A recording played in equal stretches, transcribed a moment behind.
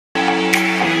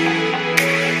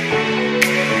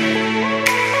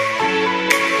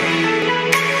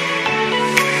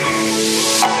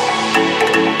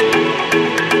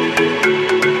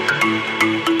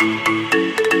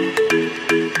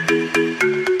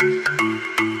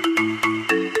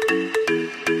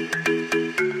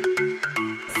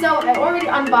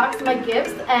unbox my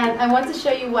gifts, and I want to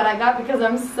show you what I got because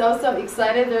I'm so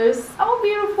excited. They're so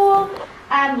beautiful.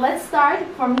 And let's start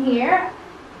from here.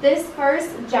 This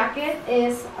first jacket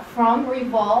is from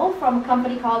Revolve, from a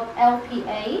company called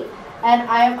LPA, and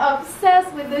I am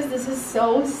obsessed with this. This is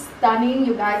so stunning,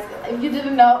 you guys. If you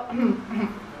didn't know,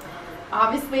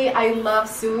 obviously I love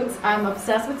suits. I'm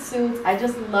obsessed with suits. I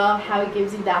just love how it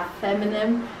gives you that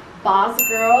feminine boss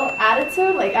girl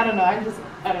attitude. Like, I don't know,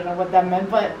 I don't know what that meant,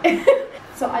 but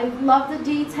so I love the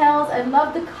details. I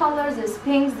love the colors. There's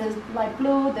pinks, there's light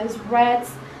blue, there's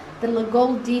reds, the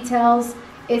gold details.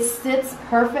 It sits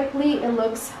perfectly. It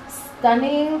looks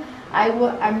stunning.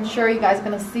 I'm sure you guys are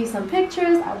gonna see some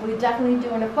pictures. I will be definitely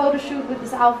doing a photo shoot with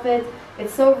this outfit.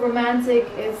 It's so romantic.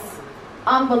 It's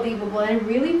unbelievable, and it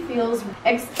really feels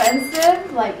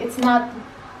expensive. Like, it's not.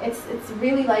 It's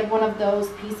really like one of those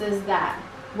pieces that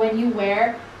when you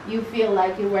wear, you feel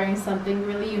like you're wearing something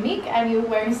really unique and you're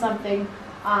wearing something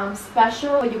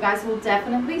special. You guys will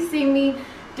definitely see me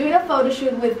doing a photo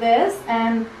shoot with this,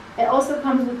 and it also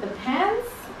comes with the pants.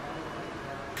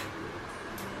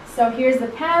 So here's the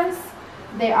pants.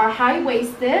 They are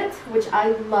high-waisted, which I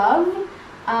love.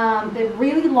 They're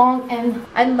really long, and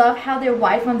I love how they're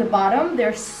wide from the bottom.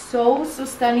 They're so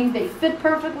stunning. They fit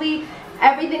perfectly.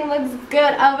 Everything looks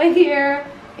good over here.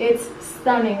 It's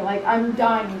stunning. Like, I'm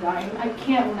dying. I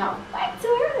can't now wait to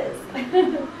wear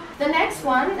this. The next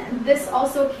one, this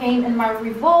also came in my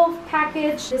Revolve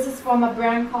package. This is from a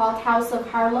brand called House of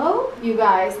Harlow. You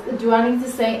guys, do I need to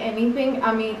say anything?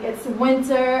 I mean, it's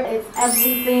winter, it's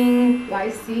everything. You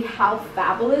guys see how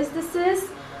fabulous this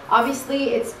is?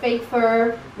 Obviously, it's fake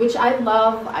fur, which I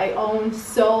love. I own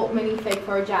so many fake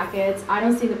fur jackets. I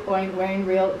don't see the point wearing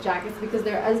real jackets because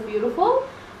they're as beautiful.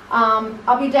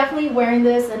 I'll be definitely wearing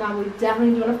this, and I'll be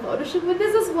definitely doing a photo shoot with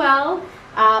this as well.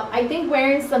 I think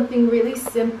wearing something really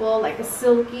simple, like a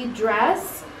silky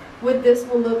dress with this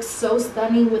will look so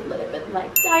stunning, with a little bit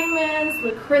like diamonds,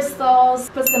 with crystals.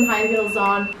 Put some high heels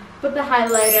on, put the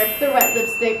highlighter, put the red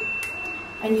lipstick,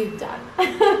 and you're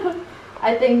done.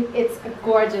 I think it's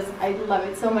gorgeous. I love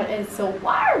it so much, and it's so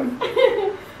warm.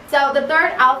 So the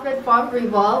third outfit from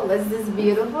Revolve was this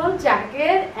beautiful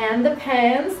jacket and the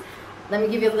pants. Let me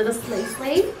give you a little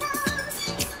sleeve.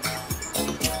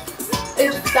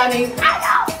 It's stunning. I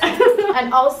know.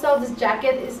 And also, this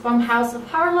jacket is from House of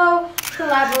Harlow,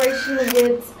 collaboration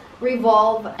with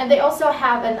Revolve, and they also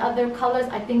have in other colors,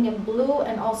 I think in blue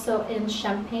and also in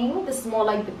champagne. This is more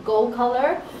like the gold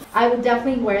color. I would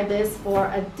definitely wear this for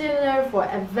a dinner, for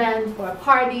an event, for a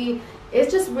party.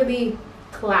 It's just really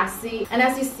classy, and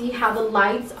as you see how the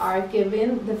lights are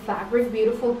giving the fabric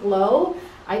beautiful glow.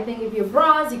 I think if you're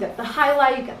bronze, you got the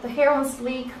highlight, you got the hair on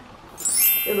sleek,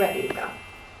 you're ready to go.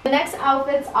 The next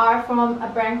outfits are from a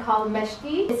brand called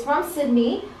Meshki. It's from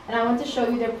Sydney, and I want to show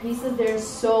you their pieces. They're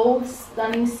so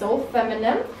stunning, so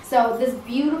feminine. So this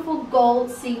beautiful gold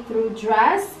see-through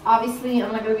dress. Obviously,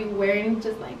 I'm not going to be wearing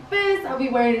just like this. I'll be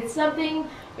wearing something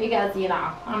because, you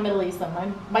know, I'm Middle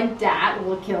Eastern. My dad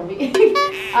will kill me.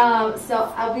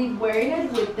 So I'll be wearing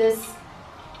it with this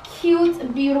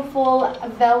cute, beautiful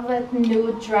velvet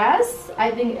nude dress. I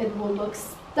think it will look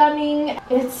stunning.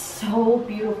 It's so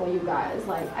beautiful, you guys.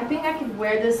 Like, I think I could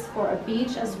wear this for a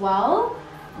beach as well.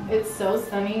 It's so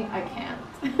stunning. I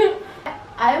can't.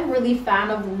 I'm really fan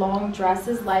of long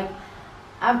dresses. Like,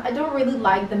 I don't really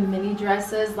like the mini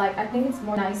dresses. Like, I think it's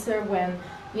more nicer when,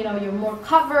 you know, you're more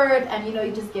covered and, you know,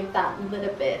 you just give that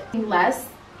little bit less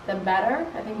the better.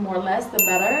 I think more less the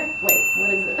better. Wait,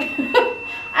 what is it?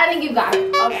 I think you got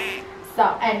it. Okay.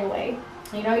 So anyway,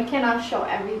 you know, you cannot show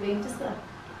everything, just a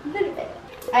little bit.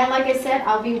 And like I said,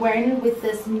 I'll be wearing it with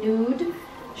this nude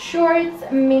shorts,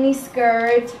 mini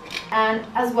skirt, and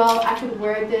as well I could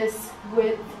wear this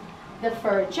with the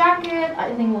fur jacket.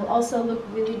 I think it will also look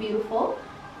really beautiful.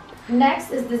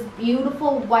 Next is this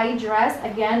beautiful white dress.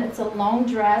 Again, it's a long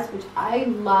dress, which I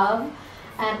love.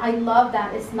 And I love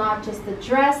that it's not just the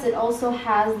dress, it also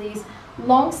has these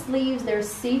long sleeves. They're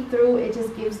see-through. It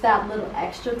just gives that little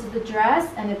extra to the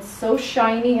dress, and it's so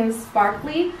shiny and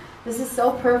sparkly. This is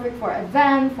so perfect for an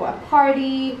event, for a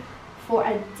party, for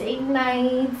a date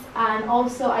night. And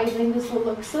also, I think this will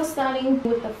look so stunning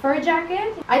with the fur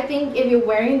jacket. I think if you're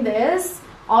wearing this,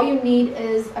 all you need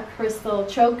is a crystal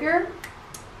choker,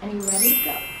 and you're ready to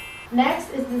go.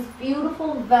 Next is this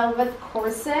beautiful velvet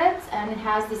corset, and it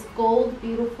has this gold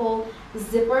beautiful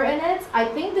zipper in it. I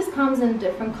think this comes in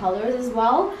different colors as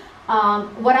well.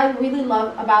 What I really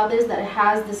love about this is that it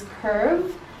has this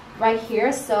curve right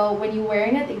here, so when you're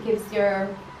wearing it, it gives your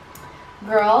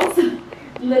girls a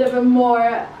little bit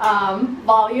more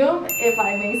volume, if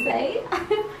I may say.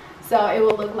 So it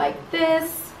will look like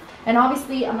this. And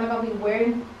obviously I'm not gonna be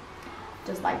wearing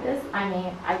just like this. I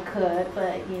mean, I could,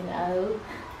 but you know,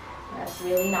 that's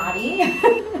really naughty.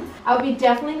 I'll be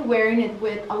definitely wearing it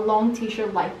with a long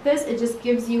t-shirt like this. It just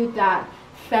gives you that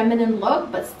feminine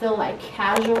look, but still like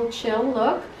casual, chill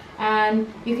look.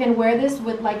 And you can wear this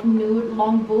with like nude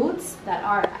long boots that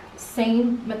are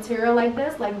same material like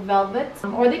this, like velvet.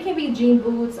 Or they can be jean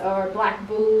boots or black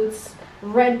boots,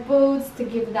 red boots to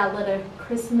give that little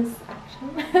Christmas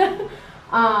action.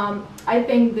 I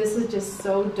think this is just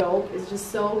so dope. It's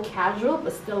just so casual,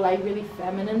 but still like really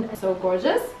feminine and so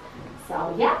gorgeous.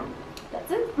 So yeah,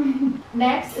 that's it.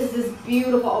 Next is this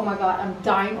beautiful, oh my god, I'm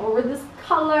dying over this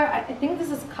color. I think this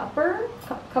is copper.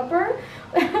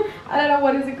 I don't know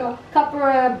what is it called.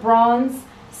 Copper bronze,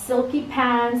 silky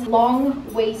pants,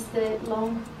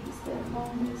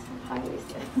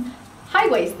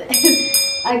 high-waisted.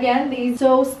 Again, these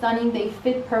so stunning. They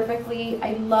fit perfectly.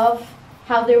 I love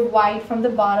how they're white from the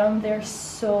bottom. They're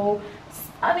so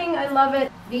stunning. I love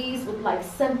it. These with like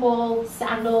simple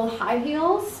sandal high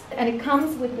heels, and it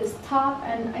comes with this top,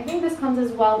 and I think this comes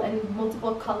as well in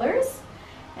multiple colors.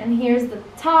 And here's the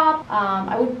top.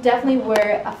 I would definitely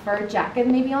wear a fur jacket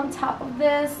maybe on top of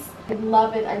this. I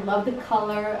love it. I love the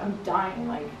color. I'm dying.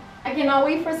 Like, I cannot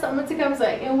wait for summer to come so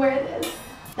I can wear this.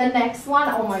 The next one,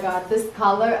 oh my god, this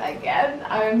color again,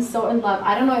 I'm so in love.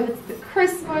 I don't know if it's the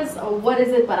Christmas or what is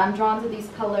it, but I'm drawn to these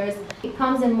colors. It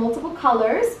comes in multiple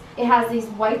colors. It has these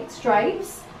white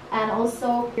stripes, and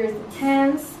also here's the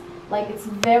pants. Like, it's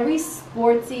very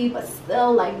sporty but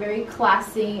still like very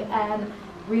classy and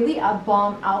really a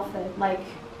bomb outfit. Like,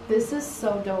 this is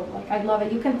so dope. Like, I love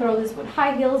it. You can throw this with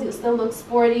high heels, you still look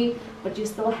sporty, but you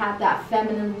still have that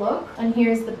feminine look. And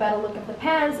here's the better look of the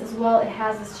pants as well. It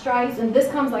has the stripes, and this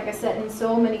comes, like I said, in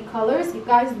so many colors. You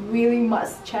guys really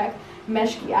must check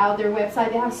Meshki out, their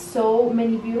website. They have so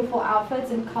many beautiful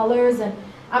outfits and colors, and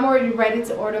I'm already ready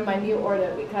to order my new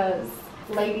order because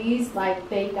ladies, like,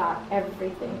 they got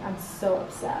everything. I'm so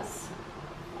obsessed.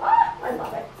 Ah, I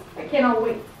love it. I cannot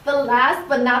wait. The last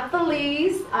but not the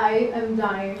least, I am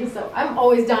dying. So I'm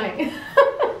always dying.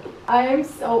 I am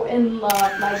so in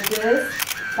love. Like, this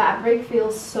fabric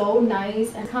feels so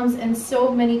nice and comes in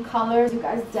so many colors. You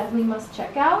guys definitely must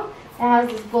check out. It has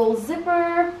this gold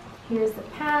zipper. Here's the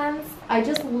pants. I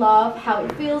just love how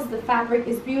it feels. The fabric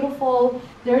is beautiful.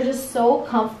 They're just so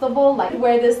comfortable. Like,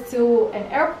 wear this to an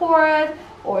airport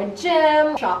or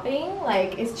gym, shopping.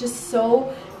 Like, it's just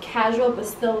so casual but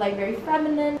still like very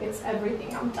feminine. It's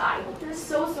everything. I'm dying. They're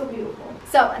so beautiful.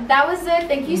 So that was it.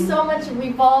 Thank you so much,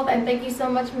 Revolve, and thank you so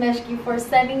much, Meshki, for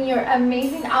sending your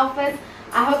amazing outfits.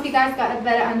 I hope you guys got a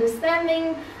better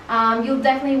understanding. You'll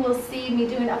definitely will see me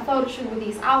doing a photo shoot with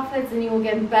these outfits, and you will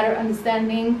get a better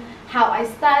understanding how I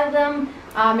style them.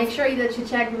 Make sure that you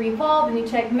check Revolve and you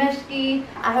check Meshki.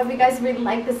 I hope you guys really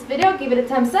like this video. Give it a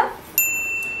thumbs up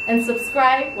and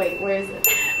subscribe. Wait, where is it?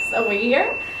 It's over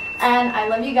here. And I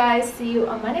love you guys. See you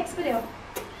on my next video.